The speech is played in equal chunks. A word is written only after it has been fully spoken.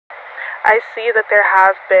I see that there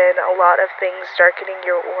have been a lot of things darkening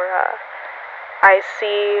your aura. I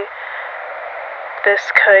see this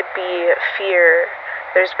could be fear.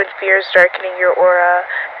 There's been fears darkening your aura.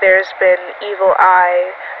 There's been evil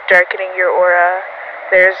eye darkening your aura.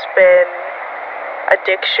 There's been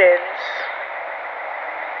addictions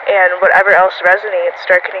and whatever else resonates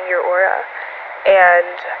darkening your aura.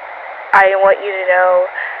 And I want you to know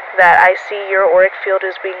that I see your auric field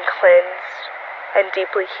as being cleansed and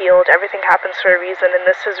deeply healed. Everything happens for a reason, and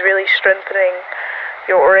this is really strengthening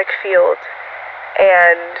your auric field.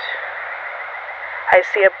 And I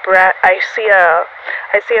see a fresh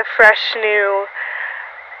new,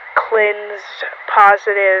 cleansed,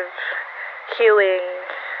 positive, healing,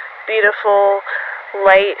 beautiful,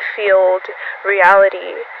 light-filled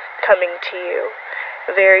reality coming to you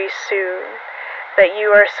very soon that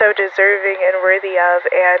you are so deserving and worthy of.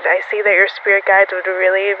 And I see that your spirit guides would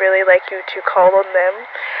really, really like you to call on them.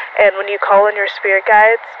 And when you call on your spirit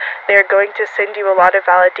guides, they're going to send you a lot of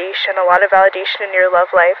validation in your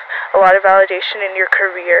love life, a lot of validation in your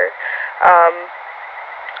career,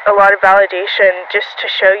 a lot of validation just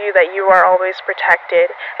to show you that you are always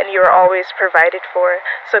protected and you are always provided for.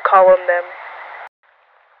 So call on them.